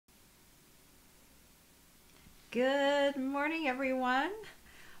Good morning, everyone.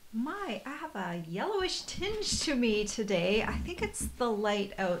 I have a yellowish tinge to me today. I think it's the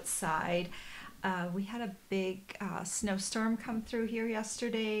light outside. We had a big snowstorm come through here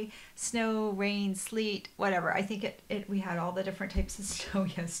yesterday. Snow, rain, sleet, whatever. I think we had all the different types of snow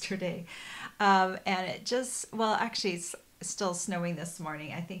yesterday. And it just, well, actually, it's still snowing this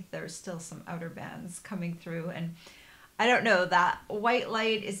morning. I think there's still some outer bands coming through. And I don't know, that white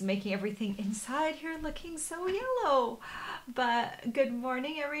light is making everything inside here looking so yellow. But good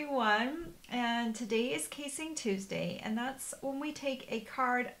morning, everyone. And today is Casing Tuesday, and that's when we take a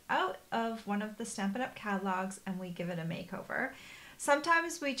card out of one of the Stampin' Up catalogs and we give it a makeover.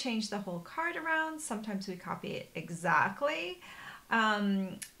 Sometimes we change the whole card around, sometimes we copy it exactly.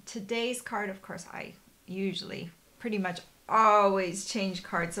 Today's card, of course, I usually pretty much always change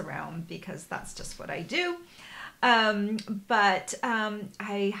cards around because that's just what I do. I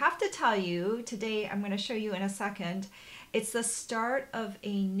have to tell you today, I'm going to show you in a second. It's the start of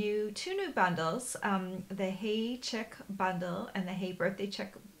two new bundles, the Hey Chick bundle and the Hey Birthday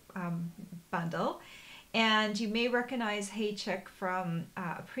Chick bundle. And you may recognize Hey Chick from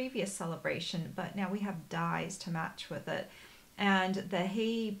a previous celebration, but now we have dies to match with it. And the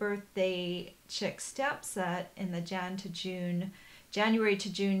Hey Birthday Chick stamp set in the January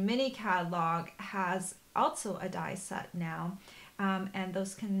to June mini catalog has also a die set now, and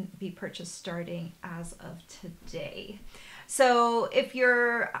those can be purchased starting as of today. So if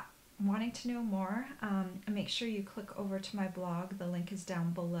you're wanting to know more, make sure you click over to my blog. The link is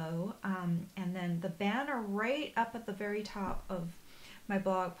down below, and then the banner right up at the very top of my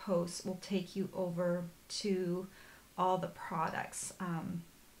blog post will take you over to all the products.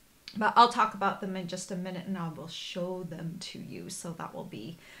 But I'll talk about them in just a minute, and I will show them to you, so that will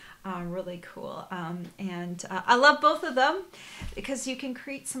be really cool. I love both of them because you can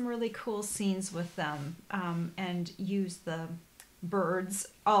create some really cool scenes with them, and use the birds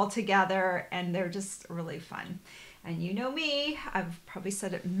all together, and they're just really fun. And you know me, I've probably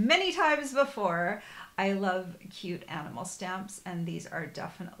said it many times before, I love cute animal stamps, and these are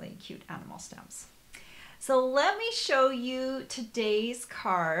definitely cute animal stamps. So let me show you today's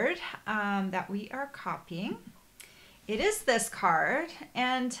card that we are copying. It is this card,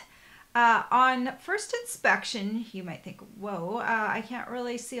 and on first inspection, you might think, whoa, I can't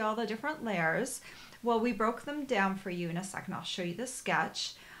really see all the different layers. Well, we broke them down for you in a second. I'll show you the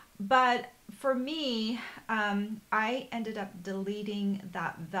sketch. But for me, I ended up deleting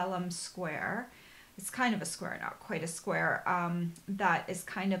that vellum square. It's kind of a square, not quite a square, that is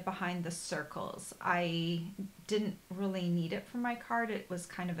kind of behind the circles. I didn't really need it for my card. It was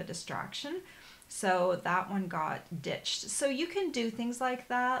kind of a distraction. So that one got ditched. So you can do things like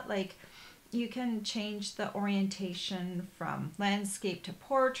that. Like you can change the orientation from landscape to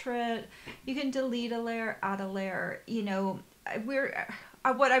portrait. You can delete a layer, add a layer. You know,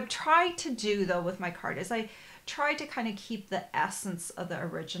 what I've tried to do though with my card is I try to kind of keep the essence of the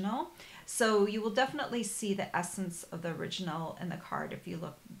original. So you will definitely see the essence of the original in the card if you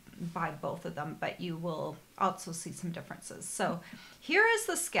look by both of them, but you will also see some differences. So here is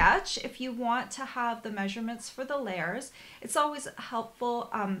the sketch. If you want to have the measurements for the layers, it's always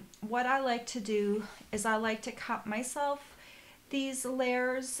helpful. What I like to do is I like to cut myself these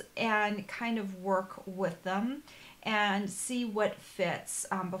layers and kind of work with them and see what fits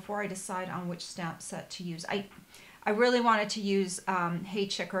before I decide on which stamp set to use. I really wanted to use Hey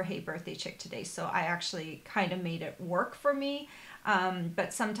Chick or Hey Birthday Chick today, so I actually kind of made it work for me.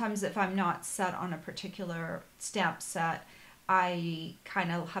 But sometimes if I'm not set on a particular stamp set, I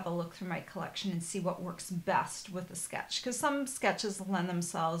kind of have a look through my collection and see what works best with the sketch, because some sketches lend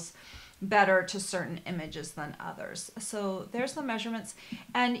themselves better to certain images than others. So there's the measurements,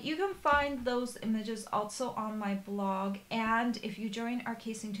 and you can find those images also on my blog, and if you join our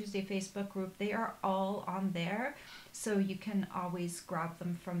Casing Tuesday Facebook group, they are all on there, so you can always grab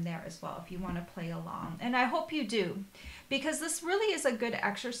them from there as well if you want to play along. And I hope you do, because this really is a good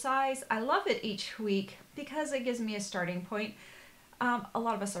exercise. I love it each week because it gives me a starting point. A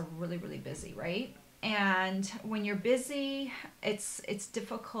lot of us are really, really busy, right? And when you're busy, it's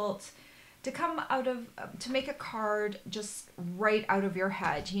difficult to come out of, to make a card just right out of your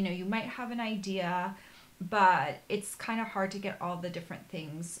head. You know, you might have an idea, but it's kind of hard to get all the different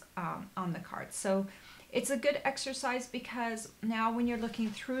things on the card. So it's a good exercise because now when you're looking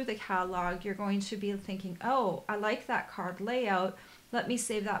through the catalog, you're going to be thinking, oh, I like that card layout. Let me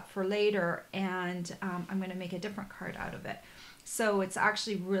save that for later, and I'm going to make a different card out of it. So it's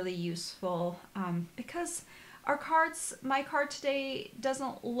actually really useful because my card today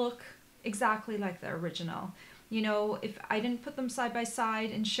doesn't look exactly like the original. You know, if I didn't put them side by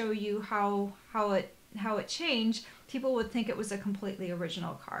side and show you how it how it changed, people would think it was a completely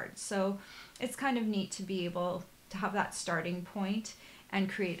original card. So it's kind of neat to be able to have that starting point and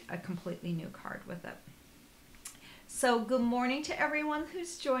create a completely new card with it. So good morning to everyone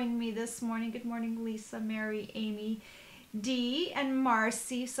who's joined me this morning. Good morning, Lisa, Mary, Amy, Dee, and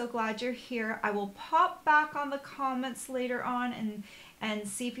Marcy. So glad you're here. I will pop back on the comments later on and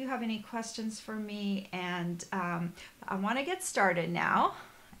see if you have any questions for me. And I want to get started now.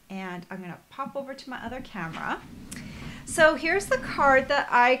 And I'm going to pop over to my other camera. So here's the card that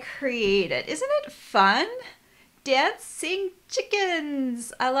I created. Isn't it fun? Dancing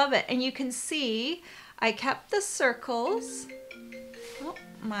chickens. I love it. And you can see I kept the circles. Oh,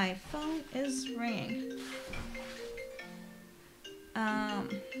 my phone is ringing. I'm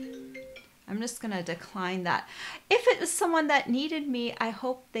just going to decline that. If it was someone that needed me, I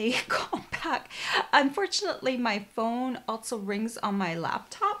hope they call back. Unfortunately, my phone also rings on my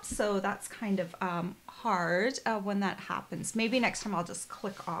laptop, so that's kind of hard when that happens. Maybe next time I'll just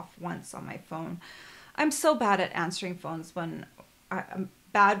click off once on my phone. I'm so bad at answering phones when I'm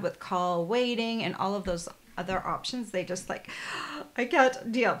bad with call waiting and all of those other options. They just like, I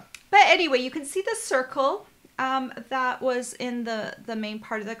can't deal. But anyway, you can see the circle that was in the main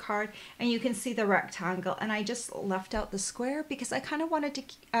part of the card, and you can see the rectangle, and I just left out the square because I kind of wanted to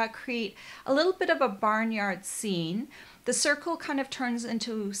create a little bit of a barnyard scene. The circle kind of turns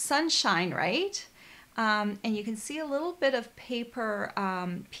into sunshine, right? And you can see a little bit of paper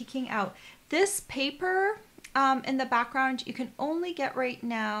peeking out. This paper in the background you can only get right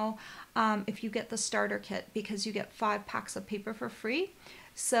now if you get the starter kit, because you get 5 packs of paper for free.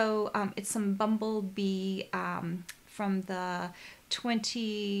 So it's some Bumblebee from the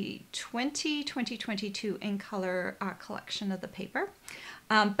 2020-2022 in color collection of the paper.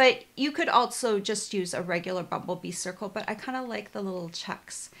 But you could also just use a regular Bumblebee circle, but I kind of like the little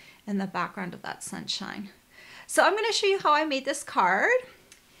checks in the background of that sunshine. So I'm going to show you how I made this card.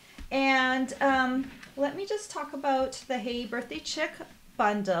 And let me just talk about the Hey Birthday Chick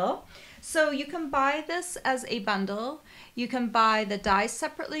bundle. So you can buy this as a bundle. You can buy the dies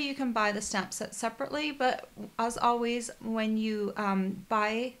separately. You can buy the stamp set separately. But as always, when you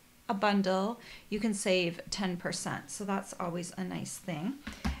buy a bundle, you can save 10%. So that's always a nice thing.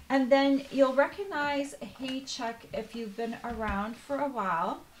 And then you'll recognize Hey Chick if you've been around for a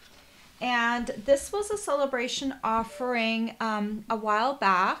while. And this was a celebration offering a while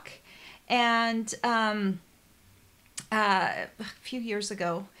back, and a few years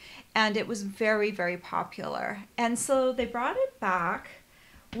ago, and it was very, very popular. And so they brought it back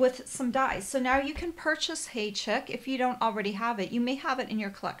with some dies. So now you can purchase Hey Chick if you don't already have it. You may have it in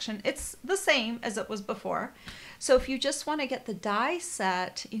your collection. It's the same as it was before. So if you just want to get the die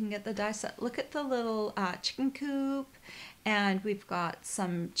set, you can get the die set. Look at the little chicken coop, and we've got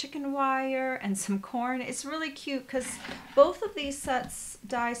some chicken wire and some corn. It's really cute because both of these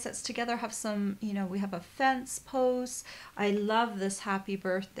die sets together have some, you know, we have a fence post. I love this happy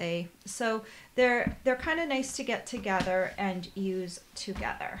birthday. So they're kind of nice to get together and use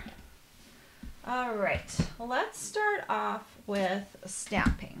together. All right, let's start off with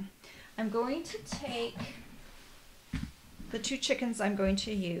stamping. I'm going to take the 2 chickens I'm going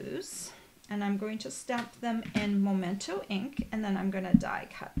to use, and I'm going to stamp them in Memento ink, and then I'm going to die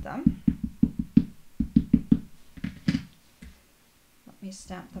cut them. Let me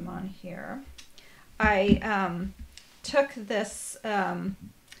stamp them on here. I took this,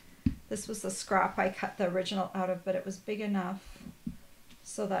 this was the scrap I cut the original out of, but it was big enough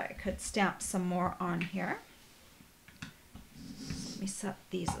so that I could stamp some more on here. Let me set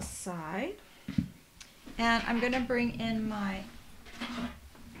these aside. And I'm going to bring in my,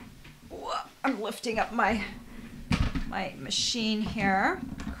 I'm lifting up my machine here,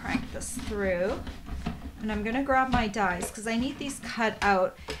 crank this through, and I'm going to grab my dies because I need these cut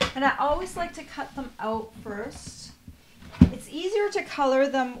out. And I always like to cut them out first. It's easier to color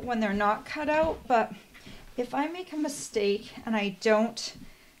them when they're not cut out, but if I make a mistake and I don't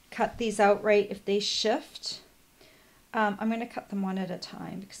cut these out right, if they shift, I'm going to cut them one at a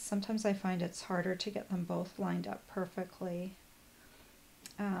time because sometimes I find it's harder to get them both lined up perfectly.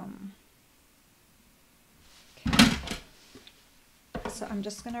 Okay. So I'm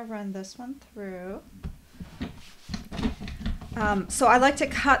just going to run this one through. So I like to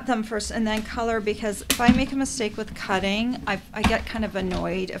cut them first and then color, because if I make a mistake with cutting, I get kind of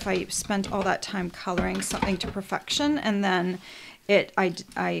annoyed if I spend all that time coloring something to perfection and then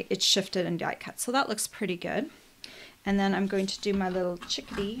it's shifted and die cut. So that looks pretty good. And then I'm going to do my little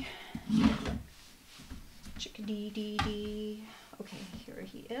chickadee. Chickadee-dee-dee. Okay, here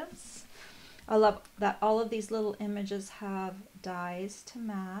he is. I love that all of these little images have dies to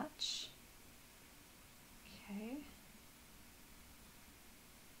match. Okay.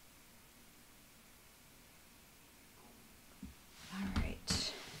 All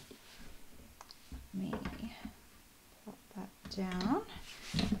right. Let me pop that down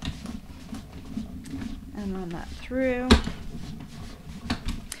and run that through.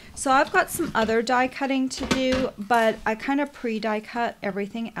 So I've got some other die cutting to do, but I kind of pre-die cut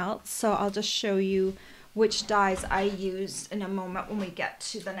everything else. So I'll just show you which dies I used in a moment when we get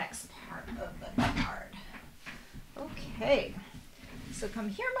to the next part of the card. Okay, so come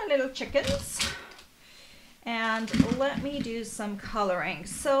here, my little chickens, and let me do some coloring.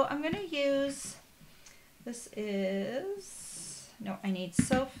 So I'm going to use, this is, no, I need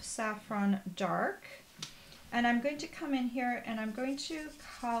Silk Saffron Dark. And I'm going to come in here and I'm going to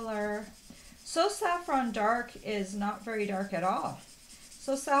color. So Saffron Dark is not very dark at all.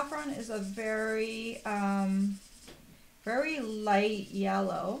 So Saffron is a very, very light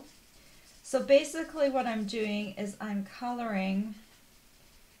yellow. So basically what I'm doing is I'm coloring,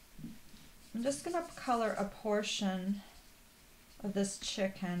 I'm just going to color a portion of this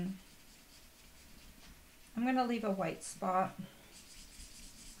chicken. I'm going to leave a white spot,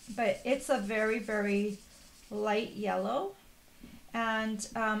 but it's a very, very light yellow, and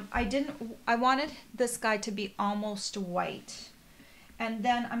I wanted this guy to be almost white. And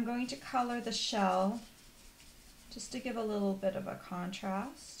then I'm going to color the shell just to give a little bit of a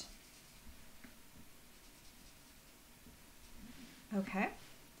contrast. Okay,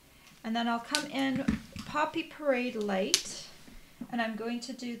 and then I'll come in Poppy Parade Light, and I'm going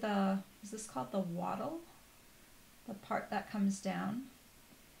to do the, is this called the wattle? The part that comes down.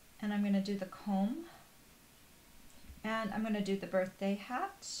 And I'm going to do the comb. And I'm going to do the birthday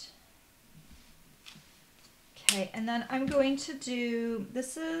hat. Okay, and then I'm going to do,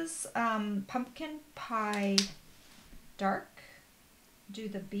 this is Pumpkin Pie Dark. Do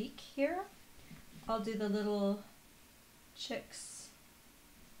the beak here. I'll do the little chick's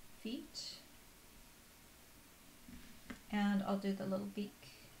feet. And I'll do the little beak.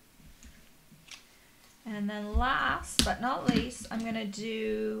 And then last but not least, I'm going to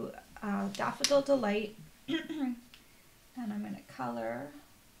do Daffodil Delight. And I'm going to color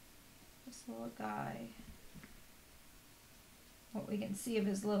this little guy, what we can see of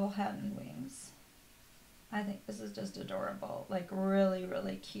his little head and wings. I think this is just adorable, like really,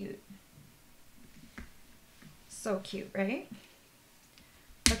 really cute. So cute, right?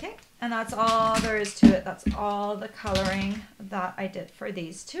 Okay, and that's all there is to it. That's all the coloring that I did for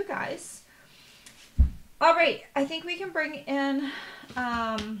these two guys. All right, I think we can bring in,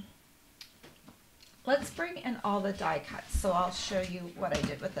 let's bring in all the die cuts. So I'll show you what I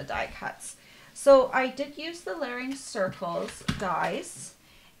did with the die cuts. So I did use the layering circles dies,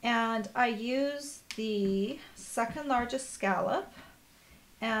 and I used the second largest scallop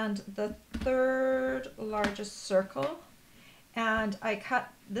and the third largest circle. And I cut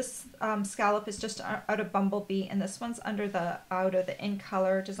this scallop is just out of Bumblebee, and this one's out of the In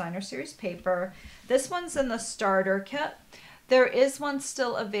Color Designer Series paper. This one's in the starter kit. There is one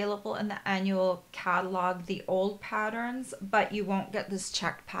still available in the annual catalog, the old patterns, but you won't get this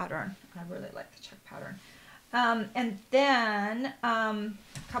check pattern. I really like the check pattern. And then a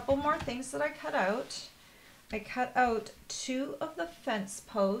couple more things that I cut out. I cut out 2 of the fence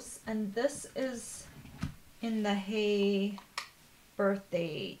posts, and this is in the Hey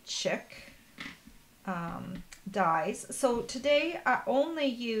Birthday Chick dies. So today I only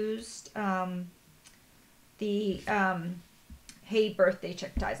used the Hey Birthday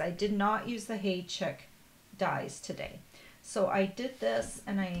Chick dies. I did not use the Hey Chick dies today. So I did this,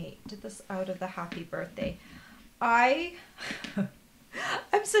 and I did this out of the Happy Birthday. I'm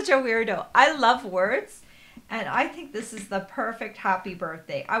such a weirdo. I love words, and I think this is the perfect happy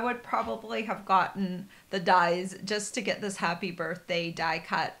birthday. I would probably have gotten the dies just to get this happy birthday die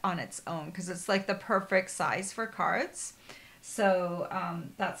cut on its own, because it's like the perfect size for cards. So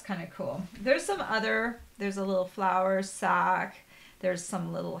that's kind of cool. There's some other, there's a little flower sack. There's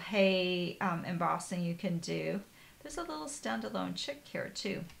some little hay embossing you can do. There's a little standalone chick here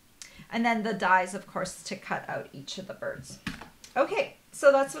too. And then the dies, of course, to cut out each of the birds. Okay,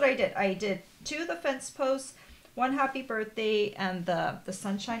 so that's what I did. I did 2 of the fence posts, 1 happy birthday, and the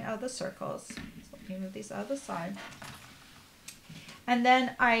sunshine out of the circles. So let me move these out of the side. And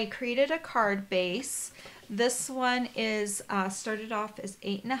then I created a card base. This one is started off as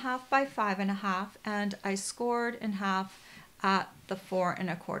 8.5 by 5.5, and I scored in half at the 4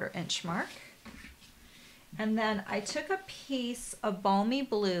 1/4 inch mark. And then I took a piece of balmy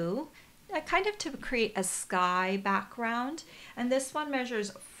blue, kind of to create a sky background, and this one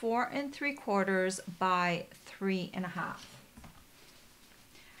measures 4 3/4 by 3.5.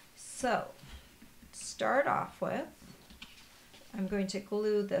 So start off with, I'm going to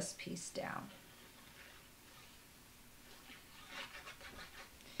glue this piece down.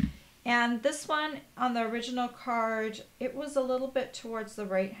 And this one on the original card, it was a little bit towards the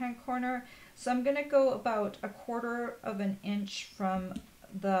right hand corner. So I'm going to go about 1/4 of an inch from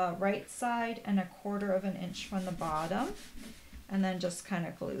the right side and 1/4 of an inch from the bottom. And then just kind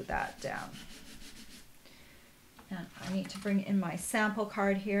of glue that down. And I need to bring in my sample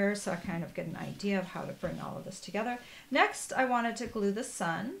card here so I kind of get an idea of how to bring all of this together. Next, I wanted to glue the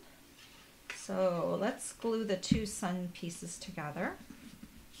sun. So let's glue the 2 sun pieces together.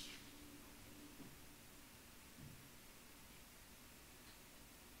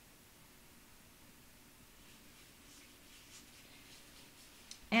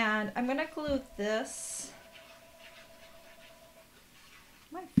 And I'm going to glue this.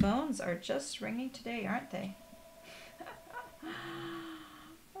 My phones are just ringing today, aren't they?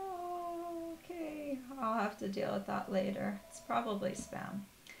 Okay, I'll have to deal with that later. It's probably spam.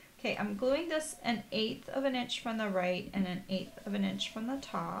 Okay, I'm gluing this 1/8 of an inch from the right and 1/8 of an inch from the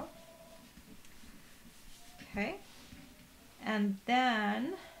top. Okay, and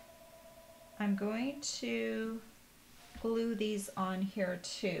then I'm going to glue these on here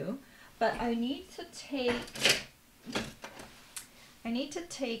too, but I need to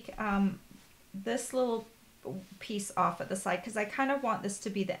take this little piece off at the side because I kind of want this to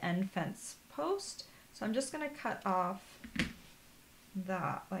be the end fence post. So I'm just going to cut off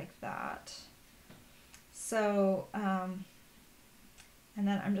that like that. So and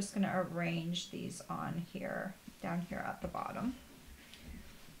then I'm just going to arrange these on here, down here at the bottom.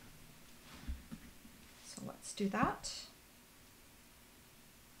 So let's do that.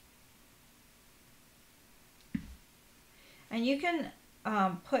 And you can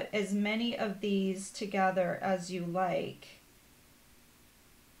put as many of these together as you like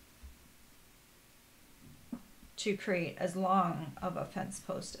to create as long of a fence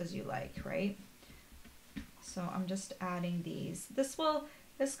post as you like, right? So I'm just adding these. This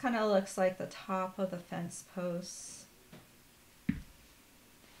kind of looks like the top of the fence posts.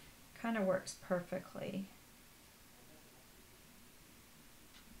 Kind of works perfectly.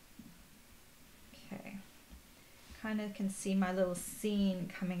 Okay. Kind of can see my little scene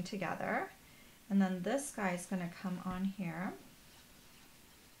coming together. And then this guy is going to come on here.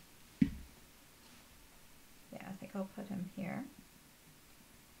 Yeah, I think I'll put him here.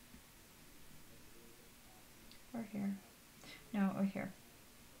 Or here. No, or here.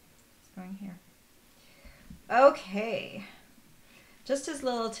 It's going here. Okay. Just his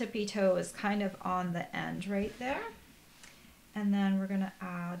little tippy toe is kind of on the end right there. And then we're going to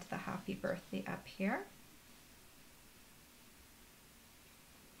add the happy birthday up here.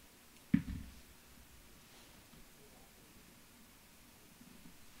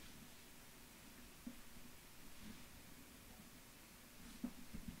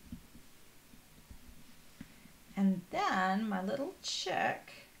 And then my little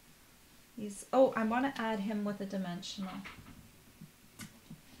chick, I want to add him with a dimensional.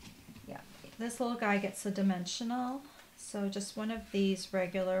 Yeah, this little guy gets a dimensional. So just one of these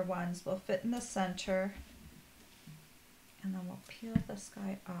regular ones will fit in the center. And then we'll peel this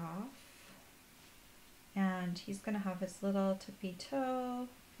guy off. And he's going to have his little tippy toe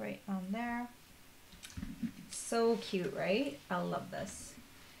right on there. So cute, right? I love this.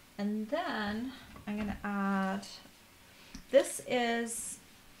 And then I'm going to add, this is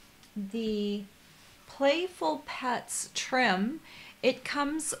the Playful Pets trim. It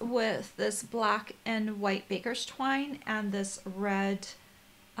comes with this black and white baker's twine and this red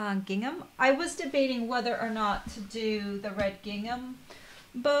gingham. I was debating whether or not to do the red gingham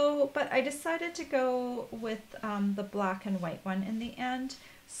bow, but I decided to go with the black and white one in the end.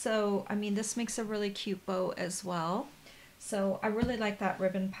 So, I mean, this makes a really cute bow as well. So I really like that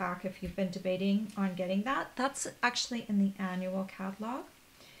ribbon pack if you've been debating on getting that. That's actually in the annual catalog.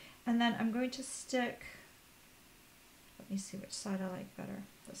 And then I'm going to stick, let me see which side I like better,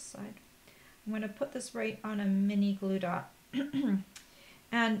 this side. I'm going to put this right on a mini glue dot.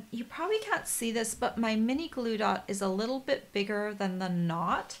 And you probably can't see this, but my mini glue dot is a little bit bigger than the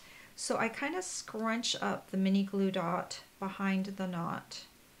knot. So I kind of scrunch up the mini glue dot behind the knot.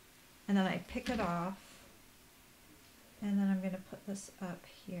 And then I pick it off. And then I'm going to put this up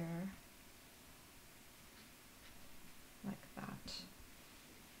here, like that.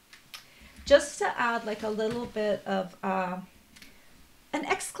 Just to add like a little bit of an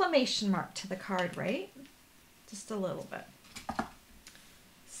exclamation mark to the card, right? Just a little bit.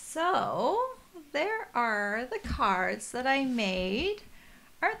 So there are the cards that I made.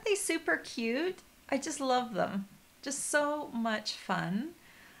 Aren't they super cute? I just love them. Just so much fun.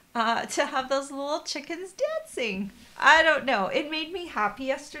 to have those little chickens dancing. I don't know. It made me happy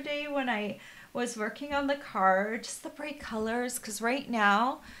yesterday when I was working on the card, just the bright colors, because right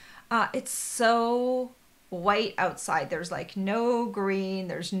now it's so white outside. There's like no green,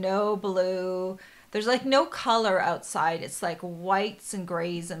 there's no blue, there's like no color outside. It's like whites and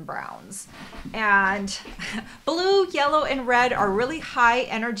grays and browns. And blue, yellow, and red are really high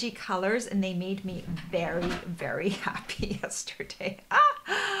energy colors, and they made me very, very happy yesterday.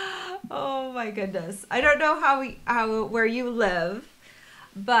 Oh my goodness. I don't know how where you live,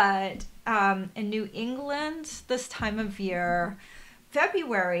 but in New England this time of year,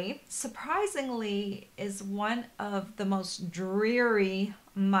 February, surprisingly, is one of the most dreary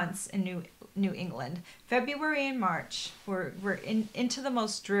months in New England. February and March, into the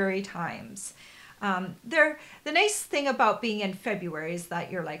most dreary times. The nice thing about being in February is that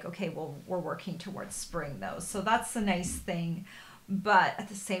you're like, okay, well, we're working towards spring though. So that's the nice thing. But at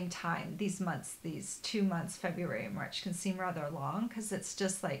the same time, these 2 months, February and March, can seem rather long because it's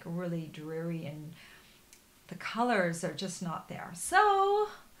just like really dreary and the colors are just not there. So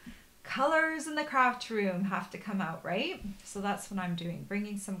colors in the craft room have to come out, right? So that's what I'm doing,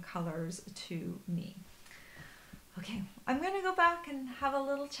 bringing some colors to me. Okay, I'm going to go back and have a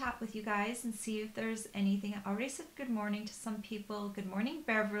little chat with you guys and see if there's anything. I already said good morning to some people. Good morning,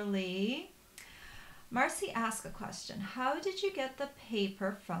 Beverly. Marcy asked a question. How did you get the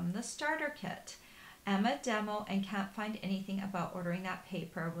paper from the starter kit? I'm a demo and can't find anything about ordering that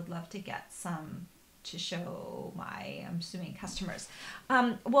paper. Would love to get some to show my, I'm assuming, customers.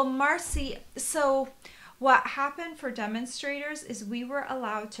 Well, Marcy, so what happened for demonstrators is we were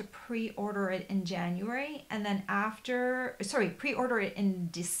allowed to pre-order it in January and then pre-order it in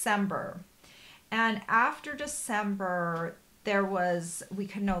December. And after December, we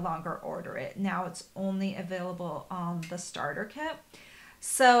could no longer order it. Now it's only available on the starter kit.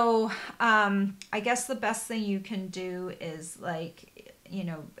 So I guess the best thing you can do is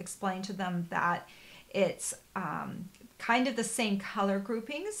explain to them that it's kind of the same color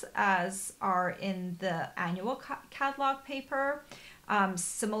groupings as are in the annual catalog paper.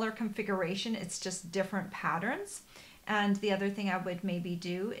 Similar configuration, it's just different patterns. And the other thing I would maybe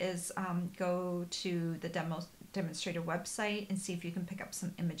do is go to the demonstrator website and see if you can pick up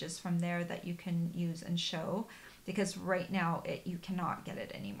some images from there that you can use and show, because right now you cannot get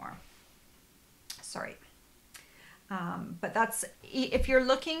it anymore. Sorry. But that's, if you're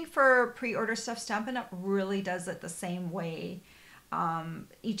looking for pre-order stuff, Stampin' Up! Really does it the same way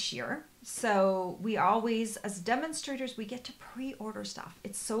each year. So we always, as demonstrators, we get to pre-order stuff.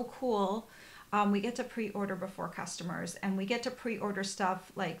 It's so cool. We get to pre-order before customers, and we get to pre-order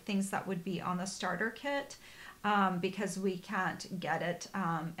stuff like things that would be on the starter kit. Because we can't get it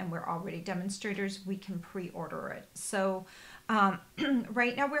and we're already demonstrators, we can pre-order it. So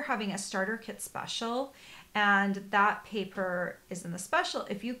right now we're having a starter kit special, and that paper is in the special.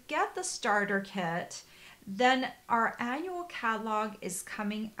 If you get the starter kit, then our annual catalog is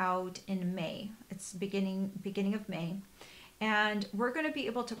coming out in May. It's beginning of May, and we're going to be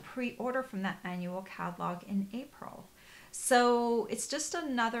able to pre-order from that annual catalog in April. So it's just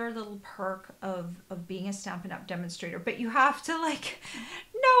another little perk of being a Stampin' Up! Demonstrator, but you have to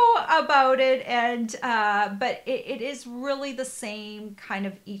know about it, and but it is really the same kind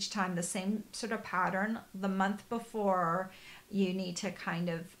of each time, the same sort of pattern. The month before, you need to kind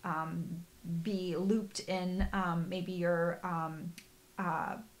of be looped in. Maybe your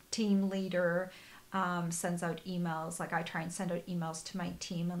team leader sends out emails. Like I try and send out emails to my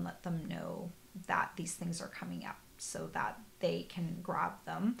team and let them know that these things are coming up, so that they can grab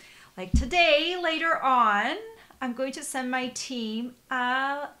them. Like today, later on, I'm going to send my team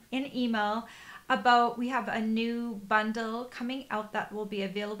an email about, we have a new bundle coming out that will be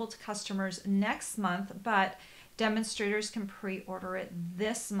available to customers next month, but demonstrators can pre-order it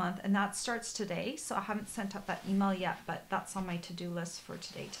this month, and that starts today. So I haven't sent out that email yet, but that's on my to-do list for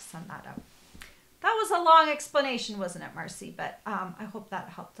today to send that out. That was a long explanation, wasn't it, Marcy? But I hope that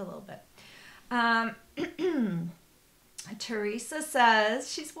helped a little bit. Teresa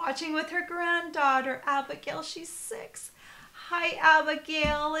says she's watching with her granddaughter, Abigail. She's 6. Hi,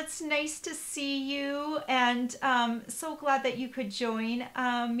 Abigail. It's nice to see you, and so glad that you could join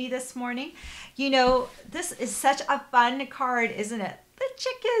me this morning. You know, this is such a fun card, isn't it? The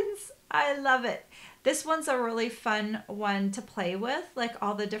chickens. I love it. This one's a really fun one to play with, like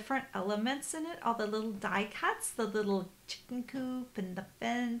all the different elements in it, all the little die cuts, the little chicken coop and the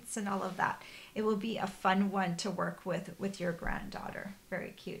fence and all of that. It will be a fun one to work with your granddaughter.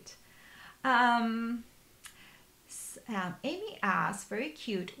 Very cute. Amy asks, very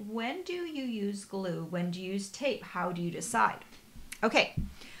cute, when do you use glue? When do you use tape? How do you decide? Okay,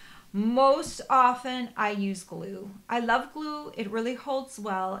 Most often I use glue. I love glue. It really holds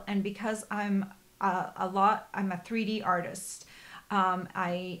well. And because I'm I'm a 3D artist.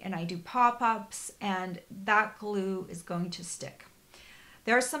 I do pop-ups, and that glue is going to stick.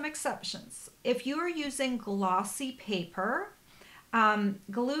 There are some exceptions. If you are using glossy paper,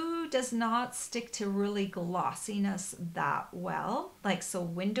 glue does not stick to really glossiness that well, like so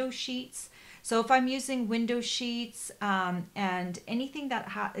window sheets. So if I'm using window sheets and anything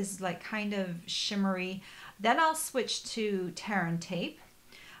that is like kind of shimmery, then I'll switch to tear and tape.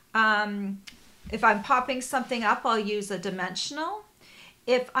 If I'm popping something up, I'll use a dimensional.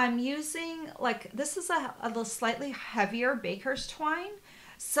 If I'm using, like, this is a little slightly heavier baker's twine.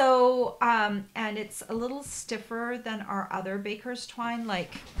 So, and it's a little stiffer than our other baker's twine.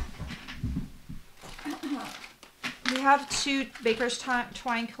 Like, we have two baker's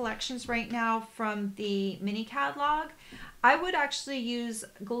twine collections right now from the mini catalog. I would actually use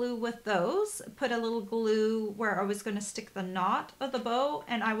glue with those, put a little glue where I was going to stick the knot of the bow,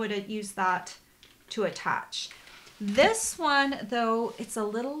 and I would use that to attach. This one, though, it's a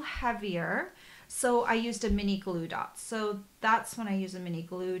little heavier, so I used a mini glue dot. So that's when I use a mini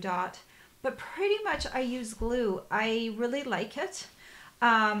glue dot. But pretty much I use glue. I really like it.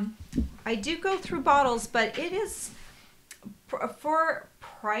 I do go through bottles, but it is, for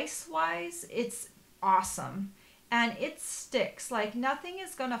price-wise, it's awesome. And it sticks. Like, nothing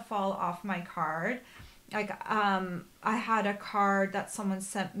is going to fall off my card. Like, I had a card that someone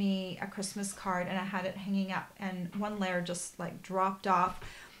sent me, a Christmas card, and I had it hanging up, and one layer just like dropped off.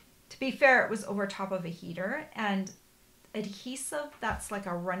 To be fair, it was over top of a heater, and adhesive that's like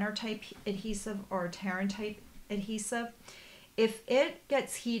a runner type adhesive or tear type adhesive, if it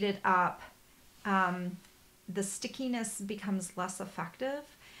gets heated up, the stickiness becomes less effective.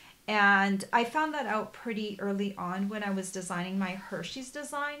 And I found that out pretty early on when I was designing my Hershey's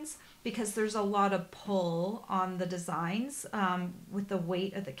designs, because there's a lot of pull on the designs with the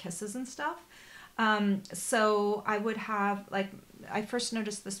weight of the kisses and stuff. So I would have, like, I first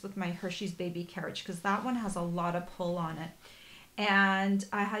noticed this with my Hershey's baby carriage, because that one has a lot of pull on it. And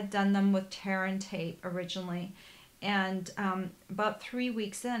I had done them with tear and tape originally. And about 3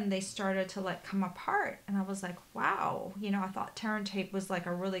 weeks in, they started to like come apart. And I was like, wow, you know, I thought tear and tape was like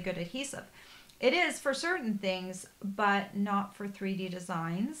a really good adhesive. It is for certain things, but not for 3D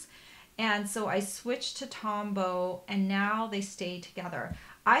designs. And so I switched to Tombow, and now they stay together.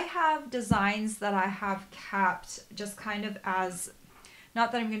 I have designs that I have kept just kind of as,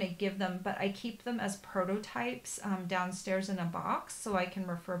 not that I'm going to give them, but I keep them as prototypes downstairs in a box so I can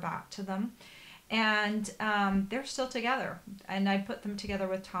refer back to them. And they're still together, and I put them together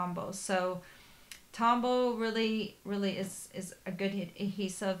with Tombow. So Tombow really is a good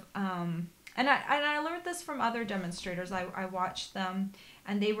adhesive. And I learned this from other demonstrators. I watched them,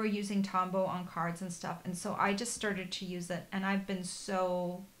 and they were using Tombow on cards and stuff. And so I just started to use it, and I've been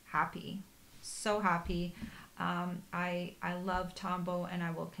so happy, so happy. I love Tombow, and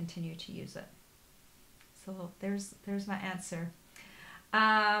I will continue to use it. So there's my answer.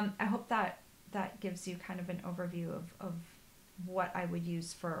 I hope that gives you kind of an overview of what I would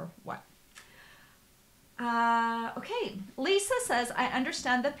use for what. Okay, Lisa says, I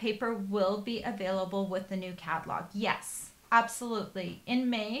understand the paper will be available with the new catalog. Yes, absolutely. In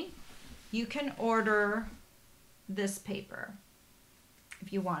May, you can order this paper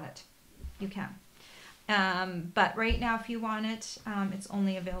if you want it. You can. But right now, if you want it, it's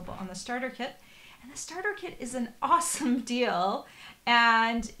only available on the starter kit. And the starter kit is an awesome deal.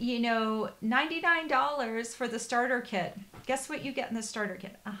 And, you know, $99 for the starter kit. Guess what you get in the starter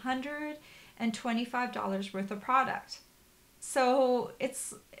kit? $125 worth of product. So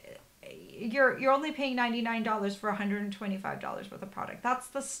it's, you're only paying $99 for $125 worth of product. That's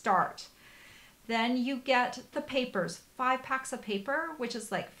the start. Then you get the papers, 5 packs of paper, which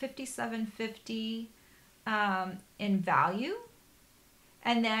is like $57.50 in value.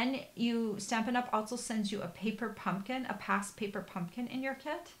 And then Stampin' Up! Also sends you a paper pumpkin, a past paper pumpkin in your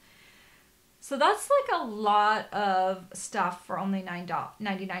kit. So that's like a lot of stuff for only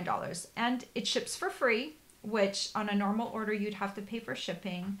 $99. And it ships for free, which on a normal order you'd have to pay for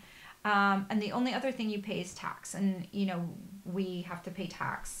shipping. And the only other thing you pay is tax. And, you know, we have to pay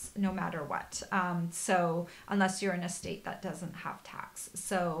tax no matter what. So unless you're in a state that doesn't have tax.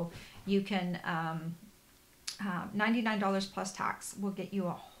 So you can... $99 plus tax will get you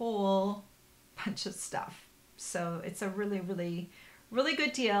a whole bunch of stuff. So it's a really, really, really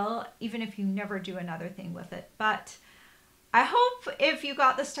good deal, even if you never do another thing with it. But I hope if you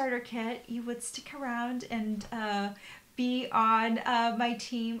got the starter kit, you would stick around and be on my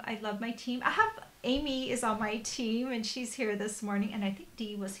team. I love my team. I have Amy is on my team and she's here this morning, and I think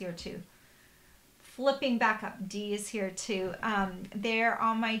Dee was here too. Flipping back up, Dee is here too. They're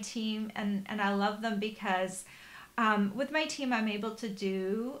on my team, and I love them because with my team, I'm able to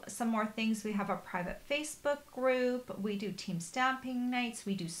do some more things. We have a private Facebook group. We do team stamping nights.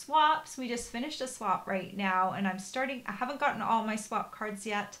 We do swaps. We just finished a swap right now, and I haven't gotten all my swap cards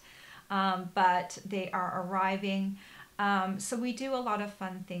yet, but they are arriving. So we do a lot of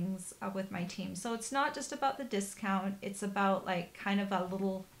fun things with my team. So it's not just about the discount. It's about like kind of a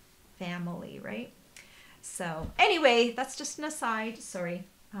little family, right? So anyway, that's just an aside. Sorry.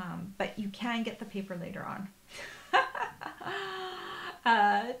 But you can get the paper later on.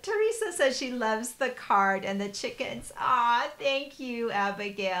 Teresa says she loves the card and the chickens. Ah, thank you,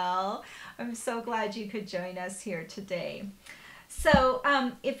 Abigail. I'm so glad you could join us here today. So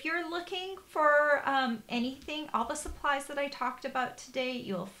if you're looking for anything, all the supplies that I talked about today,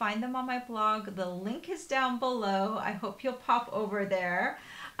 you'll find them on my blog. The link is down below. I hope you'll pop over there.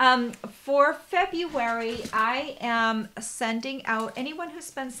 For February, I am sending out, anyone who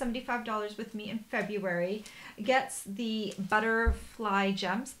spends $75 with me in February gets the butterfly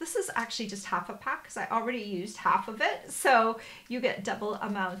gems. This is actually just half a pack because I already used half of it. So you get double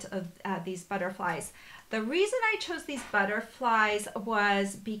amount of these butterflies. The reason I chose these butterflies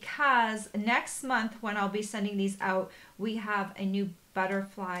was because next month when I'll be sending these out, we have a new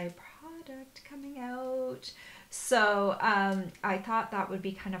butterfly product coming out. So I thought that would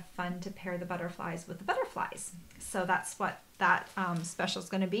be kind of fun to pair the butterflies with the butterflies. So that's what that special is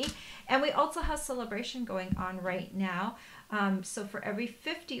going to be. And we also have celebration going on right now. So for every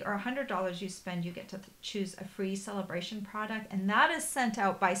 $50 or $100 you spend, you get to choose a free celebration product. And that is sent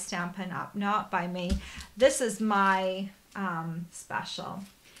out by Stampin' Up, not by me. This is my special.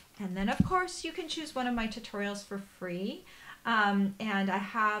 And then of course you can choose one of my tutorials for free. And I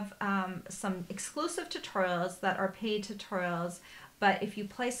have some exclusive tutorials that are paid tutorials, but if you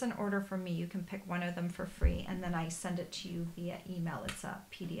place an order for me, you can pick one of them for free, and then I send it to you via email. It's a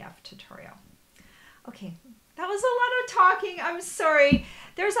PDF tutorial. Okay, that was a lot of talking. I'm sorry.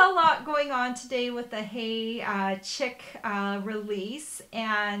 There's a lot going on today with the Hey Chick release,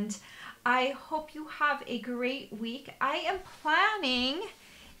 and I hope you have a great week. I am planning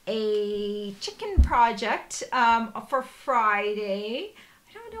a chicken project for Friday.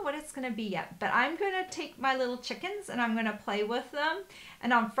 I don't know what it's going to be yet, but I'm going to take my little chickens and I'm going to play with them.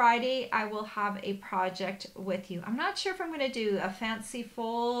 And on Friday, I will have a project with you. I'm not sure if I'm going to do a fancy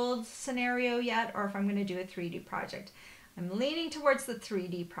fold scenario yet or if I'm going to do a 3D project. I'm leaning towards the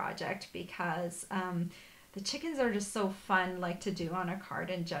 3D project because the chickens are just so fun like to do on a card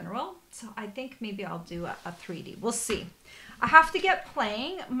in general. So I think maybe I'll do a 3D. We'll see. I have to get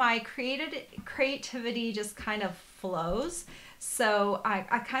playing. My creativity just kind of flows. So I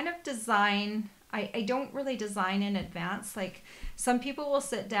kind of design, I don't really design in advance. Like some people will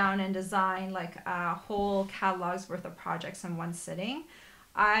sit down and design like a whole catalog's worth of projects in one sitting.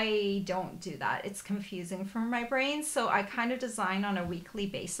 I don't do that. It's confusing for my brain. So I kind of design on a weekly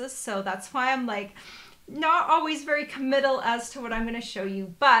basis. So that's why I'm like not always very committal as to what I'm going to show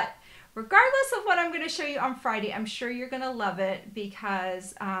you. But regardless of what I'm going to show you on Friday, I'm sure you're going to love it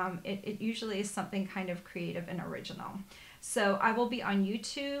because it usually is something kind of creative and original. So I will be on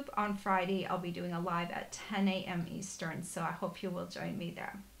YouTube on Friday. I'll be doing a live at 10 a.m. Eastern. So I hope you will join me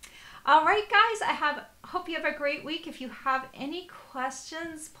there. All right, guys, hope you have a great week. If you have any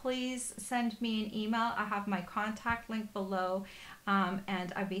questions, please send me an email. I have my contact link below,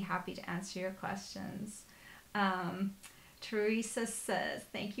 and I'd be happy to answer your questions. Teresa says,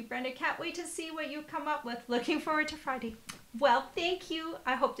 thank you, Brenda. Can't wait to see what you come up with. Looking forward to Friday. Well, thank you.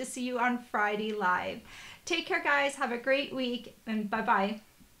 I hope to see you on Friday live. Take care, guys. Have a great week, and bye-bye.